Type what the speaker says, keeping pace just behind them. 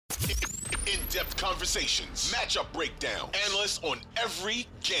In-depth conversations, matchup breakdown, analysts on every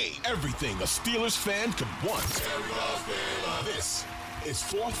game. Everything a Steelers fan could want. This is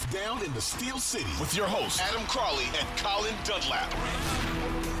Fourth Down in the Steel City with your hosts, Adam Crawley and Colin Dunlap.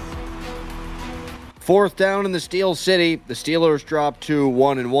 Fourth down in the Steel City. The Steelers dropped to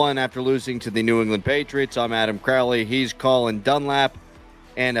 1-1 after losing to the New England Patriots. I'm Adam Crowley. He's Colin Dunlap.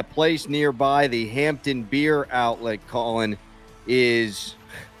 And a place nearby, the Hampton Beer Outlet, Colin, is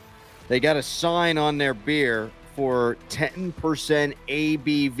they got a sign on their beer for 10%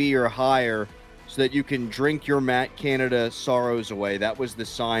 ABV or higher so that you can drink your Matt Canada sorrows away. That was the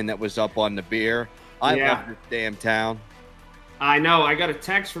sign that was up on the beer. I love this damn town. I know. I got a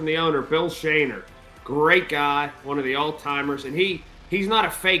text from the owner, Bill Shaner. Great guy, one of the all-timers, and he's not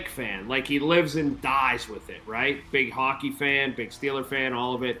a fake fan. Like, he lives and dies with it, right? Big hockey fan, big Steeler fan,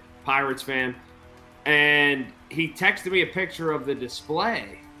 all of it, Pirates fan. And he texted me a picture of the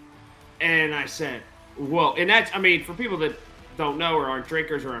display, and I said, whoa. And that's, I mean, for people that don't know or aren't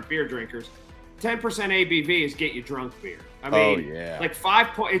drinkers or aren't beer drinkers, 10% ABV is get you drunk beer. I mean, like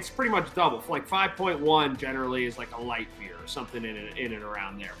it's pretty much double. Like 5.1 generally is like a light beer or something in and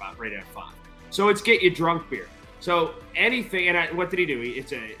around there, about right at 5. So it's get you drunk beer. So anything, and what did he do?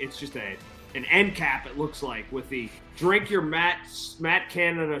 It's just an end cap, it looks like, with the drink your Matt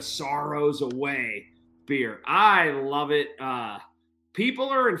Canada sorrows away beer. I love it. People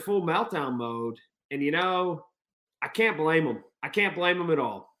are in full meltdown mode, and I can't blame them. I can't blame them at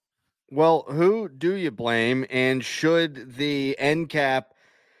all. Well, who do you blame? And should the end cap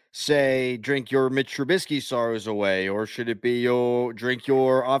say drink your Mitch Trubisky sorrows away, or should it be drink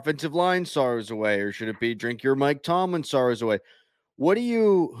your offensive line sorrows away, or should it be drink your Mike Tomlin sorrows away? Who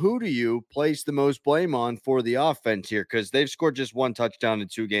do you place the most blame on for the offense here? Because they've scored just one touchdown in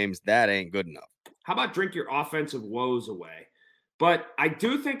 2 games. That ain't good enough. How about drink your offensive woes away? But I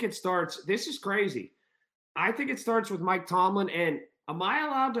do think it starts. This is crazy. I think it starts with Mike Tomlin. And am I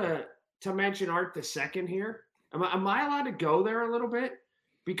allowed to mention Art the Second here? Am I allowed to go there a little bit?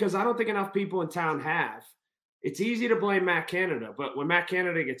 Because I don't think enough people in town have. It's easy to blame Matt Canada, but when Matt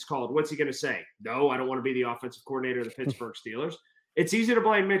Canada gets called, what's he going to say? No, I don't want to be the offensive coordinator of the Pittsburgh Steelers. It's easy to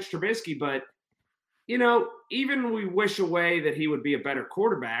blame Mitch Trubisky, but, even when we wish away that he would be a better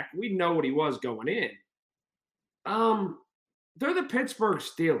quarterback, we know what he was going in. They're the Pittsburgh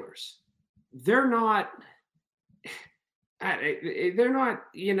Steelers. They're not,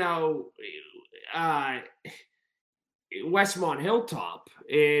 Westmont Hilltop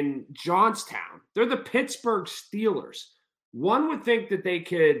in Johnstown. They're the Pittsburgh Steelers. One would think that they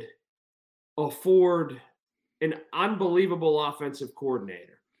could afford an unbelievable offensive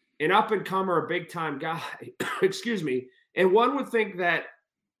coordinator, an up-and-comer, a big-time guy, excuse me, and one would think that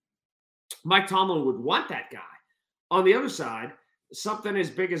Mike Tomlin would want that guy. On the other side, something as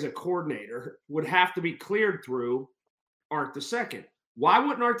big as a coordinator would have to be cleared through Art the Second. Why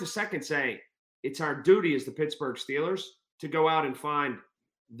wouldn't Art the Second say, it's our duty as the Pittsburgh Steelers to go out and find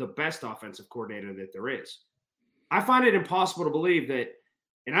the best offensive coordinator that there is? I find it impossible to believe that,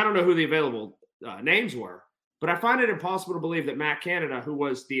 and I don't know who the available names were, but I find it impossible to believe that Matt Canada, who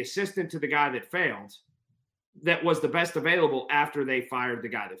was the assistant to the guy that failed, that was the best available after they fired the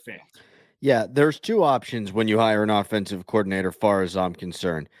guy that failed. Yeah, there's 2 options when you hire an offensive coordinator, far as I'm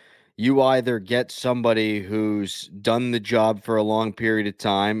concerned. You either get somebody who's done the job for a long period of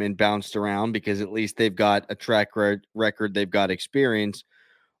time and bounced around because at least they've got a track record, they've got experience,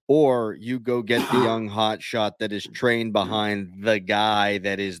 or you go get the young hot shot that is trained behind the guy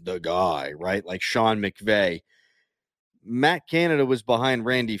that is the guy, right? Like Sean McVay. Matt Canada was behind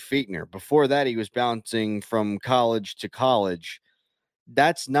Randy Fichtner. Before that, he was bouncing from college to college.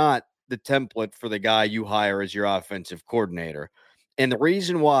 That's not the template for the guy you hire as your offensive coordinator. And the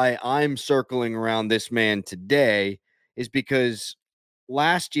reason why I'm circling around this man today is because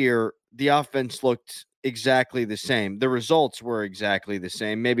last year, the offense looked exactly the same. The results were exactly the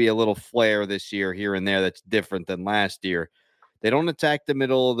same. Maybe a little flair this year here and there that's different than last year. They don't attack the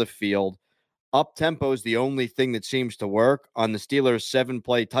middle of the field. Up tempo is the only thing that seems to work. On the Steelers'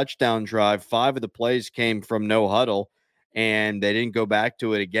 7-play touchdown drive, 5 of the plays came from no huddle, and they didn't go back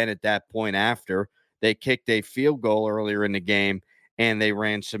to it again at that point after. They kicked a field goal earlier in the game, and they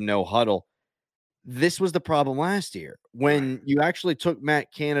ran some no huddle. This was the problem last year. When you actually took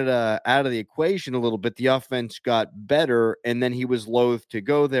Matt Canada out of the equation a little bit, the offense got better, and then he was loath to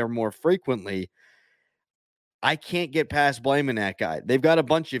go there more frequently. I can't get past blaming that guy. They've got a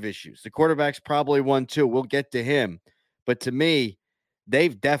bunch of issues. The quarterback's probably one too. We'll get to him. But to me,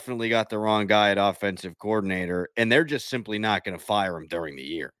 they've definitely got the wrong guy at offensive coordinator, and they're just simply not going to fire him during the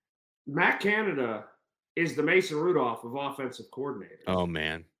year. Matt Canada is the Mason Rudolph of offensive coordinators. Oh,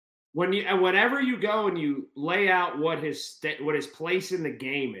 man. Whenever you go and you lay out what his place in the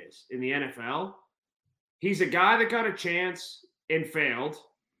game is in the NFL, he's a guy that got a chance and failed,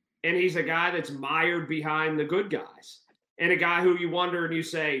 and he's a guy that's mired behind the good guys, and a guy who you wonder and you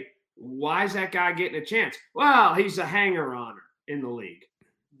say, why is that guy getting a chance? Well, he's a hanger-oner in the league.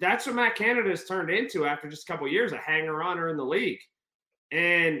 That's what Matt Canada has turned into after just a couple of years, a hanger-oner in the league.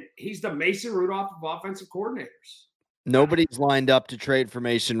 And he's the Mason Rudolph of offensive coordinators. Nobody's lined up to trade for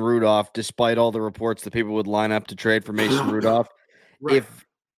Mason Rudolph, despite all the reports that people would line up to trade for Mason Rudolph. Right. If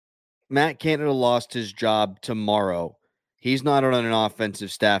Matt Canada lost his job tomorrow, he's not on an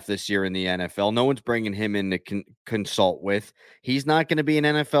offensive staff this year in the NFL. No one's bringing him in to consult with. He's not going to be an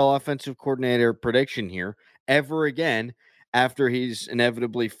NFL offensive coordinator prediction here ever again after he's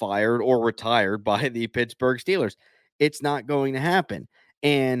inevitably fired or retired by the Pittsburgh Steelers. It's not going to happen.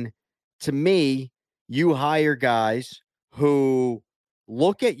 And to me, you hire guys who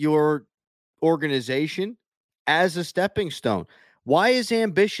look at your organization as a stepping stone. Why is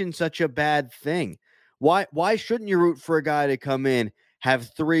ambition such a bad thing? Why shouldn't you root for a guy to come in,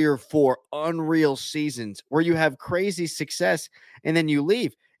 have 3 or 4 unreal seasons where you have crazy success and then you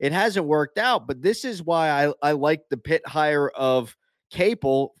leave? It hasn't worked out, but this is why I like the Pitt hire of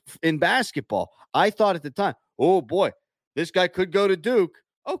Capel in basketball. I thought at the time, oh boy, this guy could go to Duke.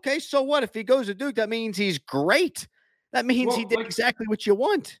 Okay, so what? If he goes to Duke, that means he's great. That means he did exactly what you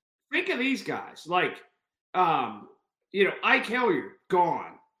want. Think of these guys. Like, Ike Hilliard,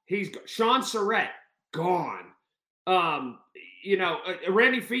 gone. Sean Surratt, gone.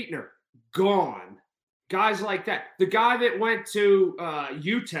 Randy Fichtner, gone. Guys like that. The guy that went to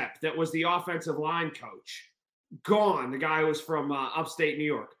UTEP that was the offensive line coach, gone. The guy who was from upstate New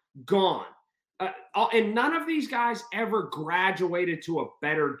York, gone. And none of these guys ever graduated to a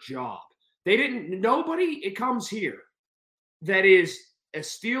better job. It comes here that is a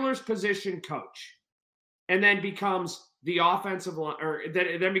Steelers position coach and then becomes the offensive line, or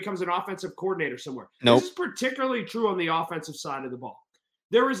then becomes an offensive coordinator somewhere. Nope. This is particularly true on the offensive side of the ball.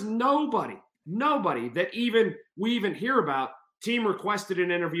 There is nobody that we even hear about. Team requested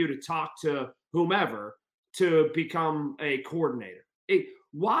an interview to talk to whomever to become a coordinator.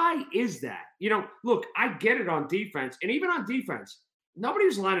 Why is that? Look, I get it on defense. And even on defense, nobody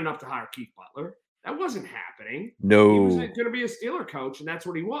was lining up to hire Keith Butler. That wasn't happening. No. He was going to be a Steeler coach, and that's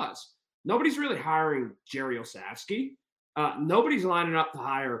what he was. Nobody's really hiring Jerry Osavsky. Nobody's lining up to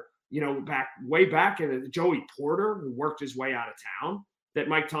hire, way back in Joey Porter, who worked his way out of town, that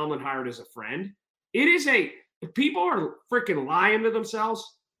Mike Tomlin hired as a friend. People are freaking lying to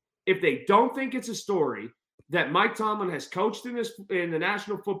themselves if they don't think it's a story that Mike Tomlin has coached in the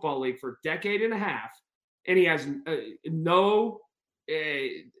National Football League for a decade and a half, and he has no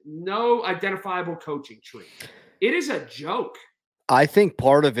identifiable coaching tree. It is a joke. I think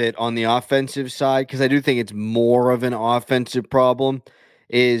part of it on the offensive side, because I do think it's more of an offensive problem,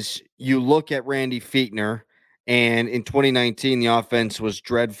 is you look at Randy Fichtner, and in 2019, the offense was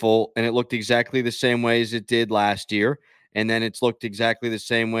dreadful, and it looked exactly the same way as it did last year. And then it's looked exactly the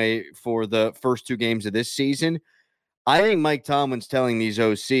same way for the first 2 games of this season. I think Mike Tomlin's telling these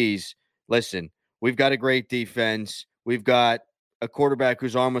OCs, listen, we've got a great defense. We've got a quarterback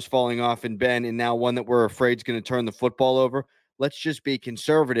whose arm was falling off in Ben, and now one that we're afraid is going to turn the football over. Let's just be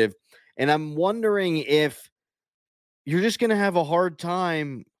conservative. And I'm wondering if you're just going to have a hard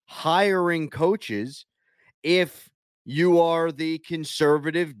time hiring coaches if you are the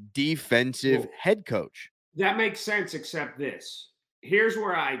conservative defensive head coach. That makes sense, except this. Here's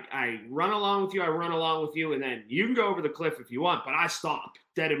where I run along with you, and then you can go over the cliff if you want, but I stop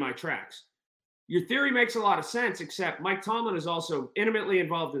dead in my tracks. Your theory makes a lot of sense, except Mike Tomlin is also intimately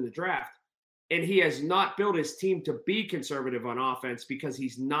involved in the draft, and he has not built his team to be conservative on offense because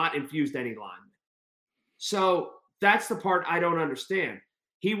he's not infused any linemen. So that's the part I don't understand.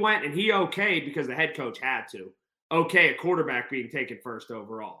 He went and he okayed, because the head coach had to, a quarterback being taken first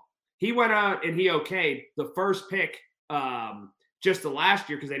overall. He went out and he okayed the first pick just the last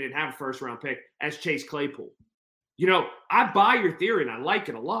year, because they didn't have a first-round pick, as Chase Claypool. I buy your theory, and I like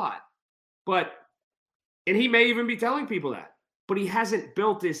it a lot. And he may even be telling people that. But he hasn't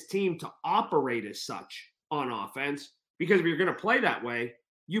built his team to operate as such on offense, because if you're going to play that way,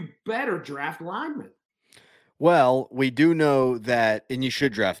 you better draft linemen. Well, we do know that, and you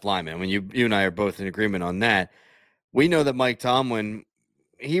should draft linemen. When you and I are both in agreement on that. We know that Mike Tomlin,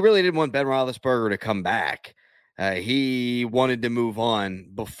 he really didn't want Ben Roethlisberger to come back. He wanted to move on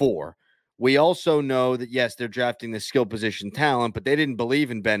before. We also know that, yes, they're drafting the skill position talent, but they didn't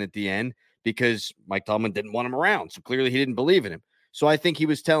believe in Ben at the end because Mike Tomlin didn't want him around. So clearly he didn't believe in him. So I think he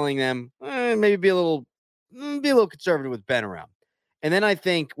was telling them, maybe be a little conservative with Ben around. And then I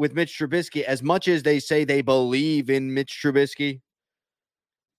think with Mitch Trubisky, as much as they say they believe in Mitch Trubisky,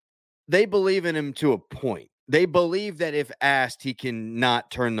 they believe in him to a point. They believe that if asked, he can not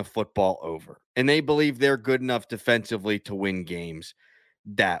turn the football over. And they believe they're good enough defensively to win games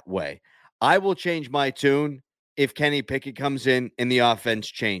that way. I will change my tune if Kenny Pickett comes in and the offense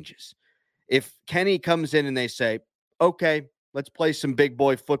changes. If Kenny comes in and they say, okay, let's play some big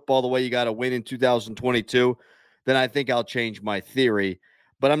boy football the way you got to win in 2022, then I think I'll change my theory.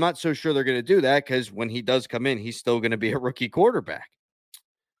 But I'm not so sure they're going to do that because when he does come in, he's still going to be a rookie quarterback.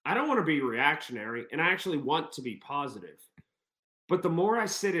 I don't want to be reactionary, and I actually want to be positive. But the more I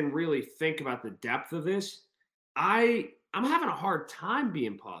sit and really think about the depth of this, I'm having a hard time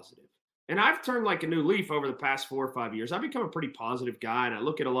being positive. And I've turned like a new leaf over the past 4 or 5 years. I've become a pretty positive guy, and I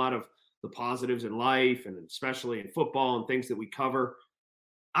look at a lot of the positives in life, and especially in football and things that we cover.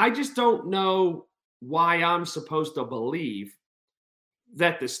 I just don't know why I'm supposed to believe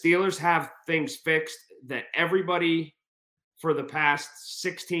that the Steelers have things fixed that everybody for the past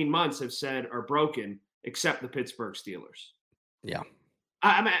 16 months have said are broken, except the Pittsburgh Steelers. Yeah.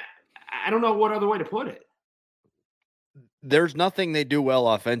 I don't know what other way to put it. There's nothing they do well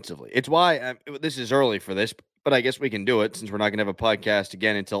offensively. It's why this is early for this, but I guess we can do it since we're not going to have a podcast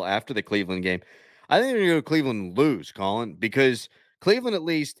again until after the Cleveland game. I think they're going to go to Cleveland lose, Colin, because Cleveland, at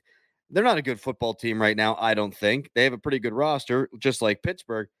least, they're not a good football team right now, I don't think. They have a pretty good roster, just like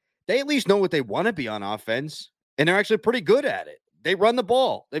Pittsburgh. They at least know what they want to be on offense, and they're actually pretty good at it. They run the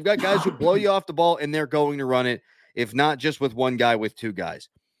ball. They've got guys who blow you off the ball, and they're going to run it, if not just with one guy, with two guys.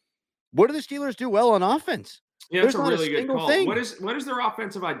 What do the Steelers do well on offense? Yeah, that's a really good call. What is their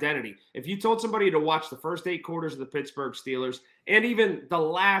offensive identity? If you told somebody to watch the first 8 quarters of the Pittsburgh Steelers and even the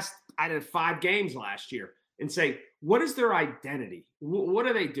last 5 games last year and say, what is their identity? What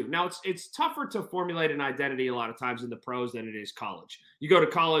do they do? Now, it's tougher to formulate an identity a lot of times in the pros than it is college. You go to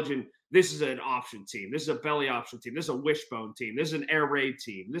college and this is an option team. This is a belly option team. This is a wishbone team. This is an air raid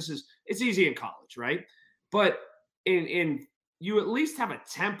team. It's easy in college, right? But in you at least have a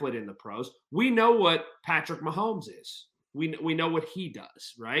template in the pros. We know what Patrick Mahomes is. We know what he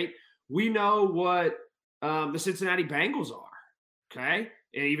does, right? We know what the Cincinnati Bengals are, okay?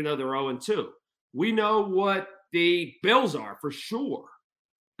 And even though they're 0-2. We know what the Bills are for sure.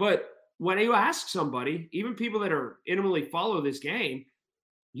 But when you ask somebody, even people that are intimately follow this game,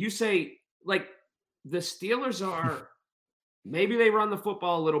 you say, like, the Steelers are, maybe they run the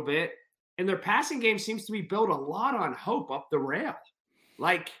football a little bit, and their passing game seems to be built a lot on hope up the rail.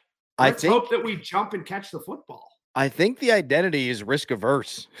 Like, let's hope that we jump and catch the football. I think the identity is risk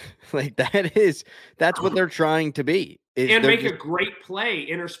averse. Like, that's what they're trying to be. And make a great play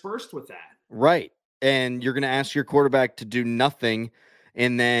interspersed with that. Right. And you're going to ask your quarterback to do nothing.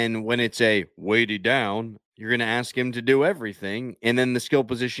 And then when it's a weighty down, you're going to ask him to do everything. And then the skill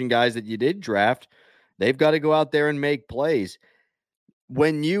position guys that you did draft, they've got to go out there and make plays.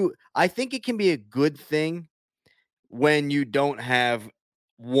 I think it can be a good thing when you don't have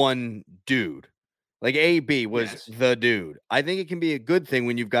one dude. Like AB was the dude. I think it can be a good thing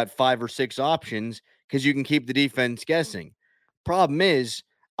when you've got 5 or 6 options because you can keep the defense guessing. Problem is,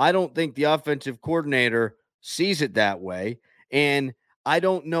 I don't think the offensive coordinator sees it that way. And I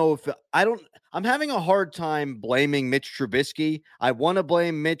don't know I'm having a hard time blaming Mitch Trubisky. I want to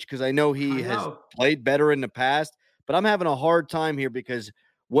blame Mitch because I know he has played better in the past, but I'm having a hard time here because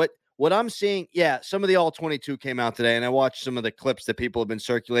what I'm seeing, some of the all-22 came out today, and I watched some of the clips that people have been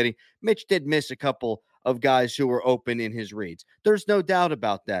circulating. Mitch did miss a couple of guys who were open in his reads. There's no doubt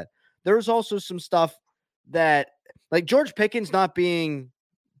about that. There's also some stuff that, like George Pickens not being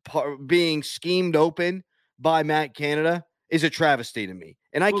schemed open by Matt Canada is a travesty to me.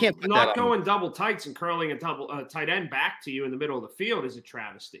 And I can't put not that going double tights and curling a double tight end back to you in the middle of the field is a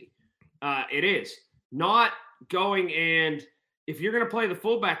travesty. It is. Not going and if you're going to play the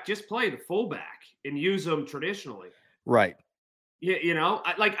fullback, just play the fullback and use them traditionally. Right. You know,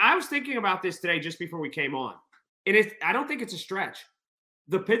 I was thinking about this today just before we came on. And I don't think it's a stretch.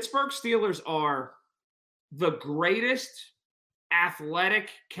 The Pittsburgh Steelers are the greatest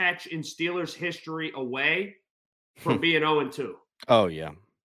athletic catch in Steelers history away from being 0-2. Oh, yeah.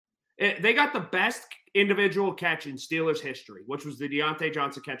 They got the best individual catch in Steelers history, which was the Deontay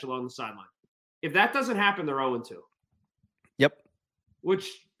Johnson catch along the sideline. If that doesn't happen, they're 0-2. Yep.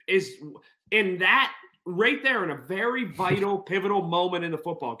 Which is in that right there in a very vital, pivotal moment in the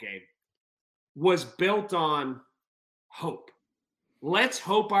football game was built on hope. Let's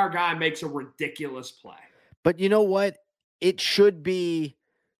hope our guy makes a ridiculous play. But you know what? It should be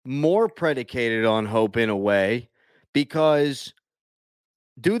more predicated on hope in a way because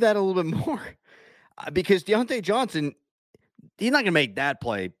do that a little bit more. Because Deontay Johnson, he's not going to make that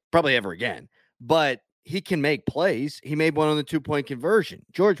play probably ever again, but he can make plays. He made one on the 2-point conversion.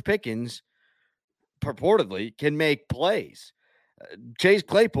 George Pickens purportedly can make plays. Chase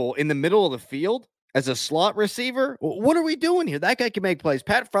Claypool in the middle of the field as a slot receiver. What are we doing here? That guy can make plays.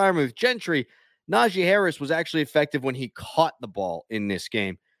 Pat Freiermuth, Gentry, Najee Harris was actually effective when he caught the ball in this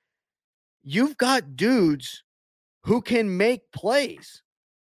game. You've got dudes who can make plays,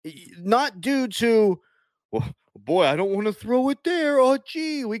 not dudes who, well, boy, I don't want to throw it there. Oh,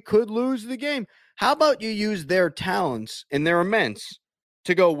 gee, we could lose the game. How about you use their talents and their immense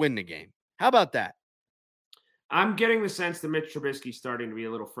to go win the game? How about that? I'm getting the sense that Mitch Trubisky's starting to be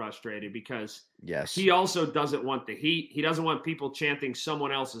a little frustrated because he also doesn't want the heat. He doesn't want people chanting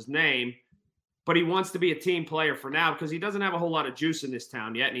someone else's name, but he wants to be a team player for now because he doesn't have a whole lot of juice in this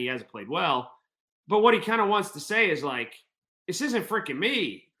town yet, and he hasn't played well. But what he kind of wants to say is like, this isn't freaking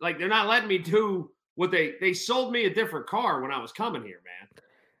me. Like, they're not letting me do what they sold me a different car when I was coming here, man.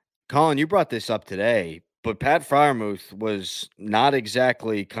 Colin, you brought this up today, but Pat Freiermuth was not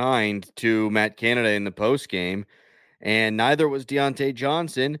exactly kind to Matt Canada in the postgame, and neither was Deontay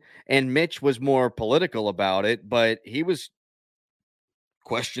Johnson, and Mitch was more political about it, but he was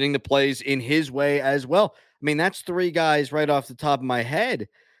questioning the plays in his way as well. I mean, that's three guys right off the top of my head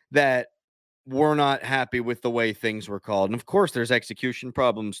that were not happy with the way things were called. And of course, there's execution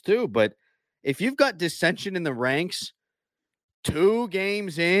problems too, but if you've got dissension in the ranks 2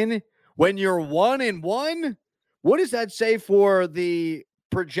 games in, when you're 1-1, what does that say for the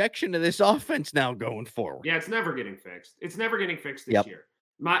projection of this offense now going forward? Yeah, it's never getting fixed. It's never getting fixed this year.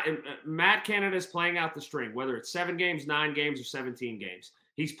 Matt Canada is playing out the string, whether it's 7 games, 9 games, or 17 games.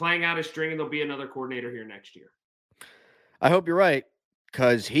 He's playing out his string, and there'll be another coordinator here next year. I hope you're right,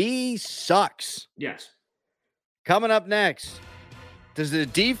 because he sucks. Yes. Coming up next, does the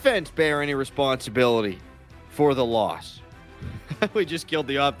defense bear any responsibility for the loss? We just killed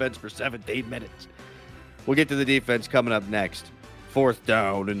the offense for 17 minutes. We'll get to the defense coming up next. 4th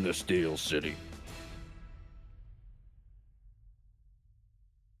down in the Steel City.